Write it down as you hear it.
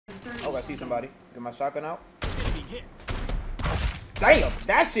Oh, I see somebody. Get my shotgun out. Damn,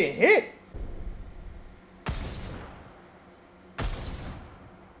 that shit hit.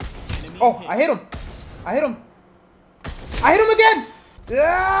 Oh, I hit him. I hit him. I hit him again.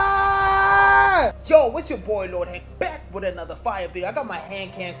 Yeah! Yo, what's your boy Lord Hank back with another fire video. I got my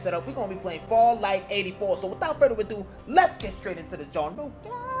hand cam set up. We're gonna be playing Fall Like 84. So without further ado, let's get straight into the genre.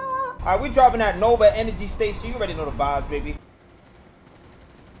 Alright, we dropping that Nova Energy Station. You already know the vibes, baby.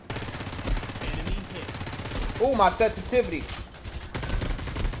 Ooh, my sensitivity.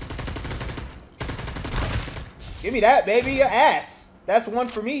 Give me that, baby. Your ass. That's 1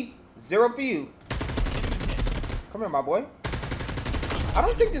 for me. 0 for you. Come here, my boy. I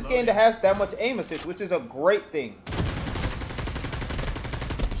don't think this game has that much aim assist, which is a great thing.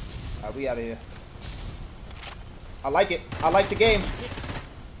 Alright, we out of here. I like it. I like the game.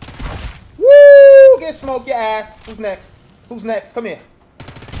 Woo! Get smoked, your ass. Who's next? Who's next? Come here.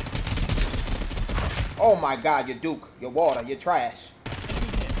 Oh my god, you're Duke. You're water. You're trash.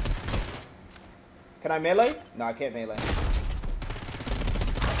 Can I melee? No, I can't melee.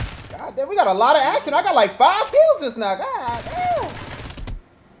 God damn, we got a lot of action. I got like 5 kills just now. God damn.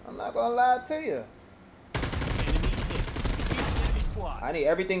 I'm not gonna lie to you. I need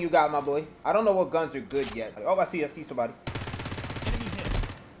everything you got, my boy. I don't know what guns are good yet. Oh, I see somebody.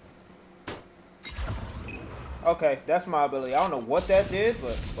 Okay, that's my ability. I don't know what that did,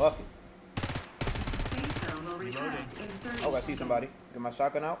 but fuck it. Oh, I see somebody. Get my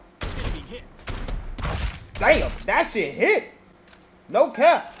shotgun out. Damn, that shit hit. No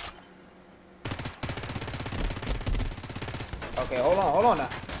cap. Okay, hold on now.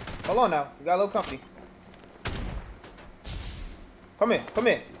 Hold on now. We got a little company. Come here, come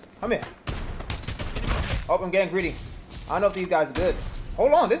here, come here. Oh, I'm getting greedy. I don't know if these guys are good.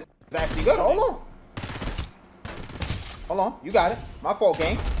 Hold on, this is actually good. Hold on. Hold on, you got it. My fault,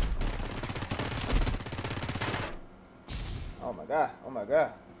 gang. Oh my god, oh my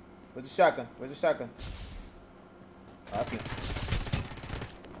god. Where's the shotgun? Where's the shotgun? Oh, I see him.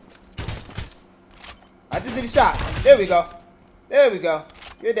 I just did a shot. There we go. There we go.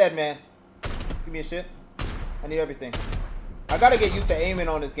 You're dead, man. Give me a shit. I need everything. I gotta get used to aiming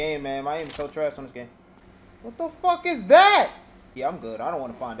on this game, man. My aim is so trash on this game. What the fuck is that? Yeah, I'm good. I don't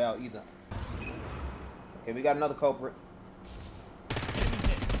want to find out either. Okay, we got another culprit.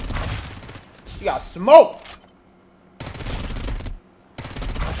 You got smoked.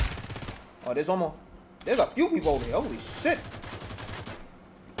 Oh, there's one more. There's a few people over here. Holy shit.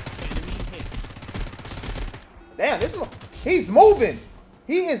 Damn, this one. He's moving.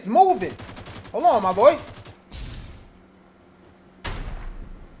 He is moving. Hold on, my boy.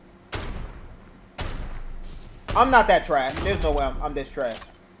 I'm not that trash. There's no way I'm this trash.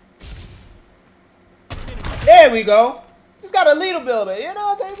 There we go. Just gotta lead a little bit. You know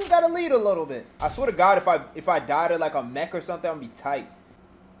what I'm saying? Just gotta lead a little bit. I swear to God, if I died at like a mech or something, I'd be tight.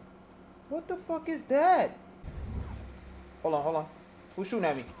 What the fuck is that? Hold on, hold on. Who's shooting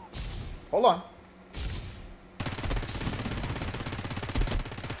at me? Hold on.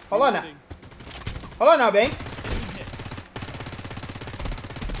 Hold on now. Hold on now, Bang.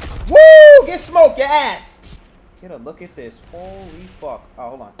 Woo! Get smoked, your ass. Get a look at this. Holy fuck. Oh,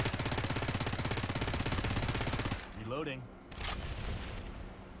 hold on. Reloading.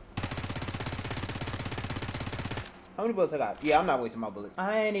 How many bullets I got? Yeah, I'm not wasting my bullets.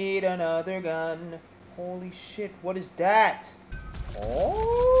 I need another gun. Holy shit, what is that?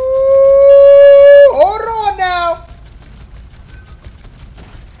 Oh, hold on now.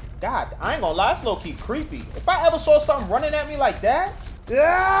 God, I ain't gonna lie, it's low-key creepy. If I ever saw something running at me like that,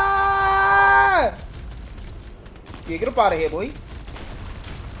 yeah, get up out of here, boy.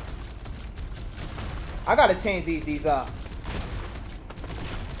 I gotta change these I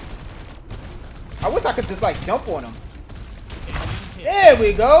wish I could just like jump on them. There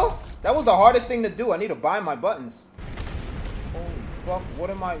we go. That was the hardest thing to do. I need to bind my buttons. Holy fuck, what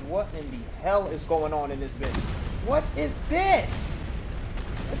in the hell is going on in this bitch? What is this?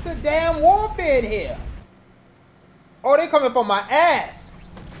 It's a damn warfare in here. Oh, they coming for my ass.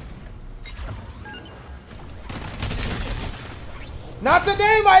 Not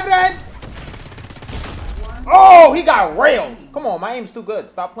today, my friend. Oh, he got railed. Come on, my aim's too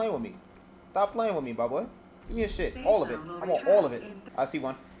good. Stop playing with me. Stop playing with me, my boy. Give me a shit. All of it. I want all of it. I see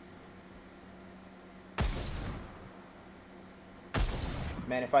one.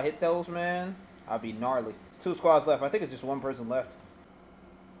 Man, if I hit those, man, I'll be gnarly. There's 2 squads left. I think it's just 1 person left.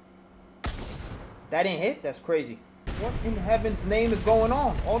 That didn't hit? That's crazy. What in heaven's name is going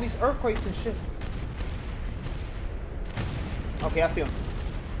on? All these earthquakes and shit. Okay, I see him.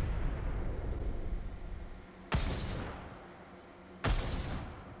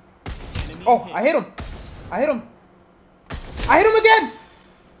 Oh, I hit him. I hit him. I hit him again.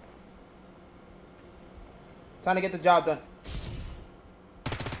 Trying to get the job done.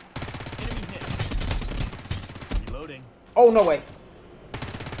 Enemy hit. Reloading. Oh, no way.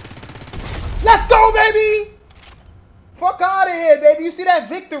 Let's go, baby. Fuck out of here, baby. You see that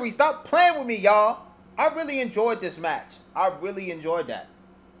victory? Stop playing with me, y'all. I really enjoyed this match. I really enjoyed that.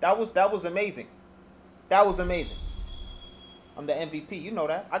 That was amazing. That was amazing. I'm the MVP. You know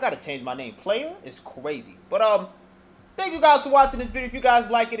that. I gotta change my name. Player is crazy. But thank you guys for watching this video. If you guys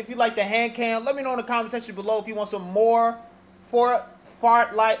like it, if you like the hand cam, let me know in the comment section below if you want some more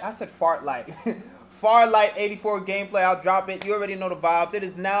Farlight. I said Farlight. Farlight 84 gameplay. I'll drop it. You already know the vibes. It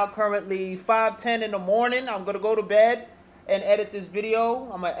is now currently 5:10 in the morning. I'm gonna go to bed and edit this video.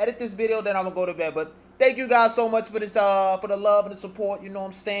 I'm gonna edit this video, then I'm gonna go to bed. But thank you guys so much for this, for the love and the support. You know what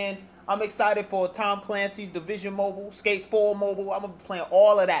I'm saying? I'm excited for Tom Clancy's Division Mobile, Skate 4 Mobile. I'm gonna be playing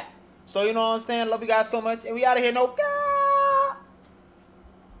all of that. So you know what I'm saying? Love you guys so much, and we out of here. No.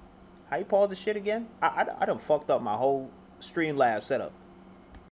 How you pause the shit again? I done fucked up my whole Streamlabs setup.